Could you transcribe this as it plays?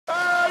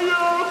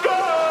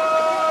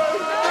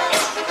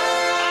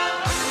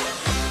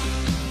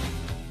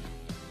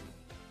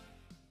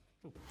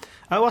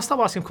Well, I'll start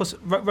by asking, of course,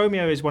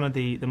 Romeo is one of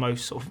the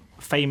most sort of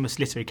famous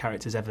literary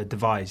characters ever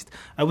devised.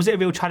 Was it a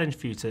real challenge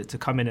for you to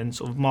come in and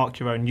sort of mark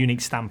your own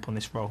unique stamp on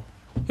this role?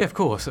 Yeah, of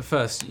course. At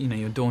first,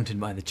 you're daunted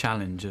by the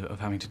challenge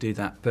of having to do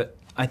that. But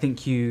I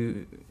think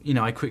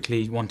I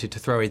quickly wanted to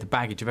throw away the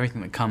baggage of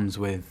everything that comes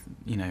with,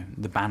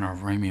 the banner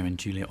of Romeo and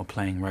Juliet or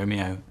playing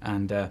Romeo,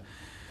 and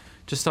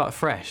just start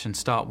fresh and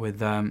start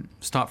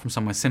from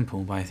somewhere simple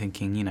by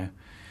thinking,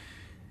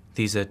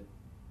 these are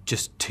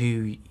just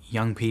two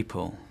young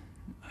people.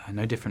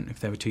 No different if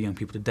there were two young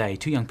people today.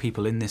 Two young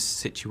people in this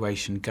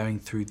situation, going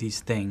through these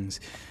things,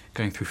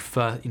 going through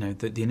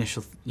the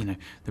initial,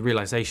 the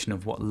realization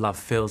of what love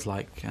feels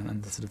like,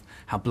 and the sort of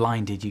how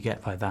blinded you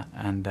get by that.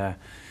 And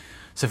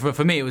so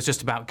for me, it was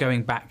just about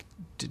going back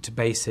to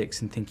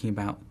basics and thinking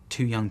about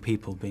two young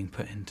people being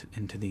put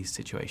into these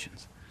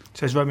situations.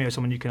 So is Romeo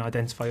someone you can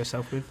identify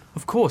yourself with?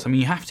 Of course. I mean,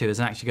 you have to, as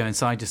an actor, go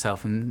inside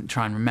yourself and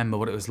try and remember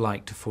what it was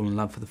like to fall in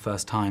love for the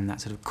first time.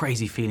 That sort of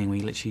crazy feeling where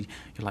you're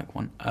like,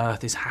 what on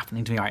earth is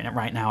happening to me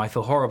right now? I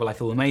feel horrible, I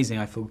feel amazing,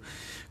 I feel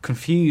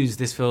confused.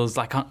 This feels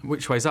like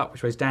which way's up,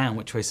 which way's down,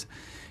 which way's...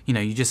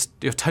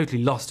 you're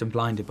totally lost and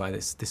blinded by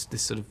this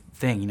sort of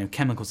thing.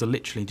 Chemicals are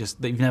literally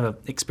just that you've never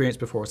experienced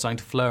before, starting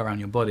to flow around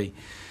your body.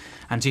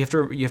 And so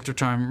you have to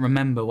try and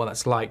remember what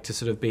that's like to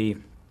sort of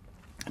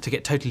to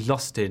get totally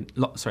lost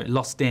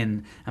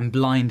in and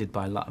blinded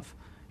by love,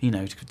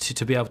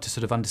 to be able to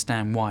sort of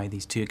understand why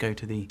these two go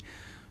to the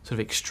sort of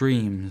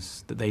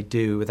extremes that they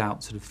do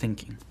without sort of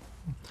thinking.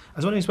 I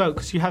was wondering as well,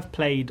 because you have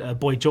played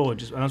Boy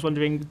George, and I was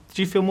wondering,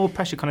 do you feel more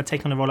pressure kind of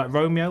take on a role like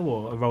Romeo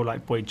or a role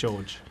like Boy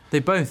George? They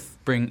both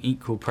bring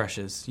equal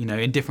pressures,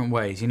 in different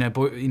ways.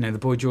 The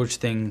Boy George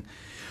thing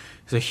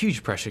is a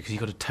huge pressure because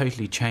you've got to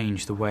totally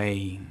change the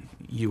way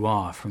you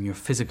are, from your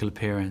physical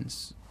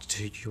appearance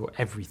to your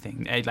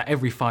everything, like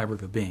every fibre of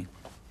your being.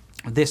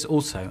 This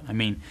also, I've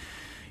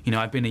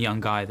been a young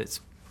guy that's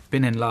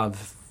been in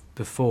love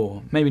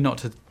before, maybe not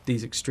to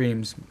these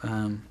extremes,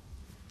 going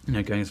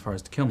as far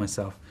as to kill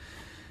myself,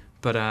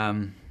 but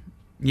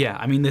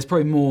there's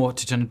probably more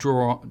to kind of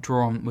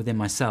draw on within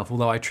myself,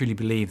 although I truly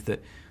believe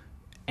that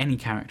any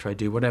character I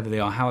do, whatever they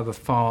are, however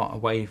far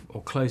away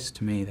or close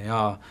to me they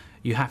are,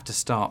 you have to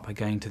start by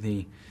going to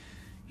the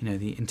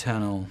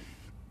internal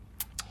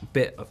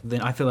bit.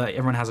 I feel like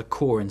everyone has a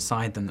core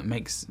inside them that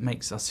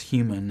makes us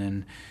human,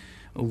 and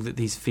all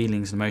these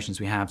feelings and emotions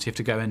we have. So you have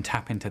to go and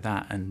tap into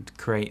that and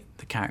create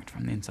the character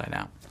from the inside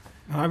out.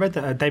 I read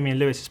that Damian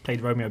Lewis has played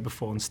Romeo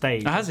before on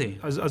stage. Oh, has he?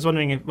 I was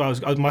wondering if I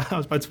was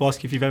about to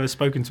ask you if you've ever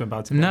spoken to him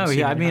about it. No,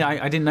 yeah,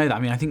 I didn't know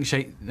that. I think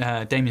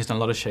Damian's done a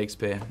lot of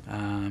Shakespeare,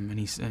 and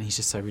he's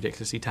just so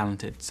ridiculously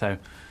talented. So,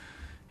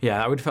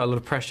 yeah, I would have felt a lot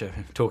of pressure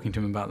talking to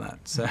him about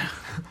that. So,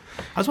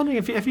 I was wondering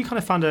if you kind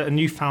of found a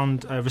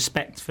newfound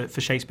respect for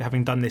Shakespeare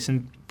having done this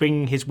and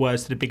bringing his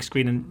words to the big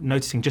screen and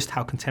noticing just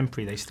how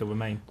contemporary they still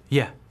remain.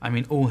 Yeah,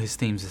 all his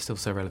themes are still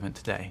so relevant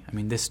today.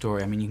 This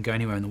story, you can go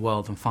anywhere in the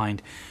world and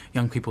find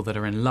young people that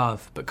are in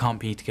love but can't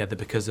be together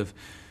because of,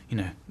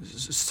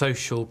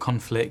 social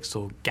conflicts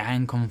or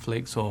gang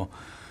conflicts or,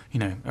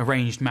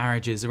 arranged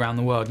marriages around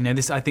the world.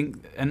 This, I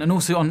think, and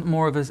also on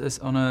more of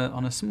on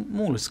a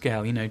smaller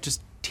scale,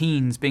 just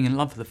teens being in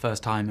love for the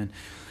first time and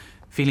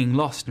feeling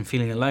lost and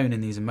feeling alone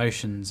in these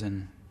emotions.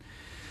 And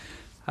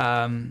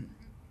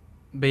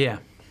but yeah,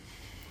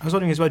 I was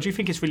wondering as well, do you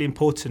think it's really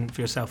important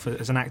for yourself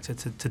as an actor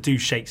to do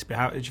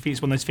Shakespeare? Do you think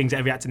it's one of those things that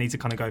every actor needs to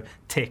kind of go,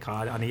 tick,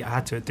 I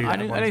had to do that?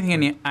 I don't think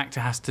any actor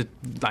has to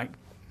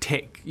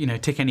tick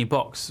any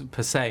box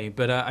per se,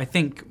 but I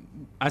think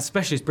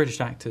especially as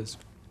British actors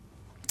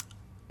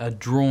are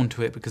drawn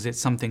to it because it's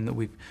something that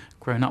we've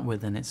grown up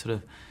with and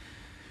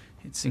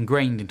it's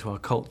ingrained into our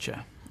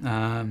culture.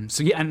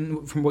 So yeah,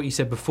 and from what you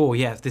said before,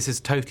 yeah, this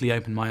has totally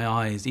opened my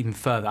eyes even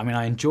further.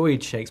 I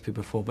enjoyed Shakespeare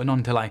before, but not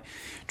until I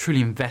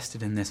truly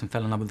invested in this and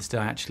fell in love with this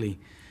did I actually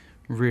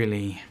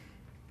really,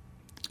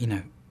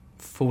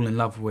 fall in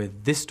love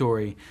with this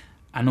story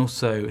and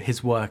also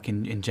his work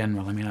in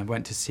general. I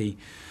went to see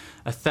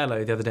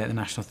Othello the other day at the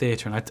National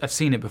Theatre, and I've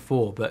seen it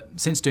before, but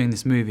since doing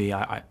this movie,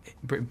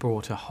 it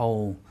brought a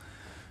whole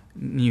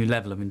new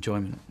level of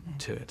enjoyment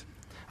to it.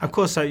 Of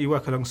course, you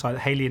work alongside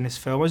Hailee in this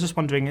film. I was just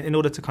wondering, in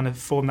order to kind of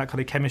form that kind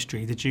of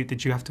chemistry, did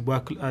you have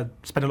to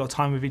spend a lot of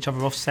time with each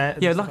other off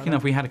set? Yeah, lucky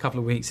enough, we had a couple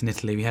of weeks in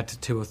Italy. We had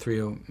 2 or 3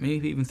 or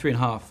maybe even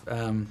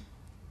 3.5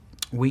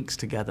 weeks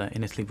together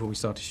in Italy before we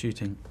started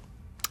shooting,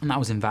 and that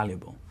was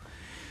invaluable.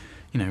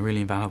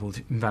 Really invaluable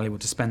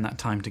to spend that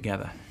time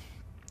together.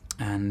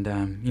 And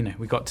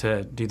we got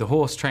to do the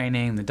horse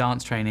training, the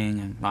dance training,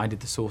 and I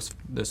did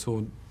the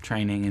sword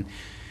training, and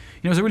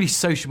it was a really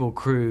sociable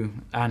crew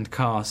and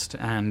cast,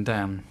 and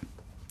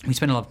we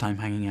spent a lot of time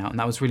hanging out, and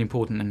that was really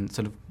important in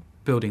sort of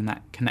building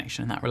that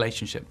connection and that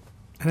relationship.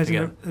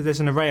 And there's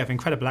an array of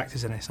incredible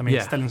actors in this. I mean,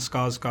 Stellan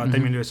Skarsgård,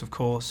 Damian Lewis, of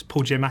course,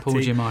 Paul Giamatti. Paul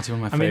Giamatti,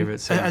 one of my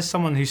favourites. As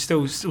someone who's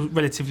still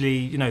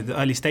relatively, the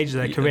early stages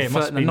of their career,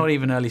 not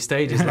even early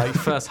stages, like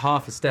first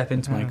half a step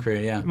into my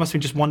career. Yeah, it must have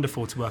been just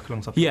wonderful to work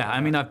alongside. Yeah,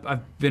 I mean,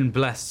 I've been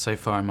blessed so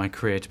far in my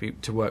career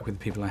to work with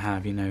the people I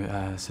have.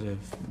 Sort of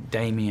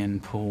Damian,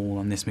 Paul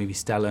on this movie,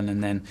 Stellan,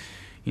 and then,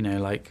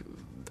 like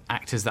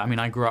actors that,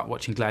 I grew up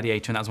watching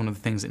Gladiator, and that was one of the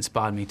things that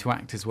inspired me to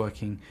act, is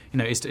working,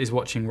 is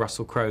watching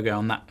Russell Crowe go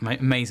on that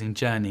amazing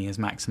journey as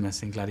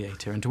Maximus in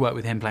Gladiator, and to work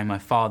with him playing my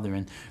father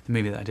in the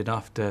movie that I did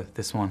after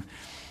this one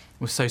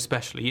was so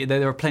special.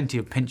 There are plenty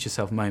of pinch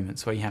yourself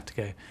moments where you have to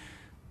go,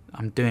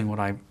 I'm doing what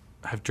I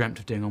have dreamt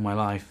of doing all my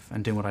life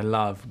and doing what I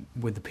love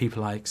with the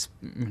people I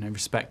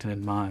respect and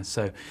admire.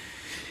 So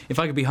if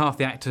I could be half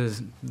the actor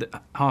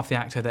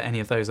that any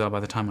of those are by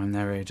the time I'm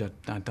their age,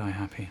 I'd die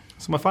happy.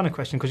 So my final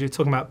question, because you're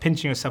talking about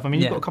pinching yourself,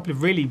 you've got a couple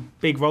of really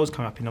big roles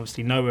coming up in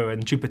obviously Noah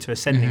and Jupiter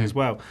Ascending as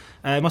well.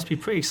 It must be a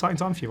pretty exciting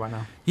time for you right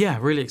now. Yeah,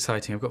 really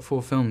exciting. I've got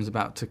 4 films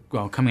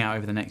coming out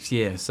over the next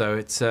year, so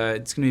it's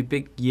going to be a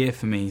big year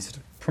for me, sort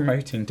of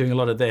promoting, doing a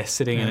lot of this,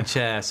 sitting in a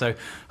chair. So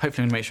hopefully I'm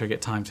going to make sure I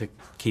get time to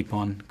keep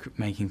on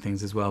making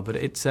things as well. But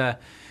it's a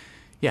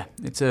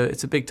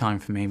big time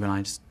for me, but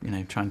I just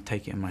try and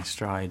take it in my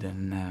stride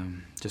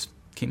and just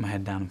keep my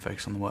head down and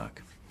focus on the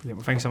work. Brilliant.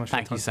 Well, thanks so much.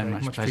 Thank you so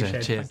much.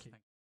 Pleasure. Cheers.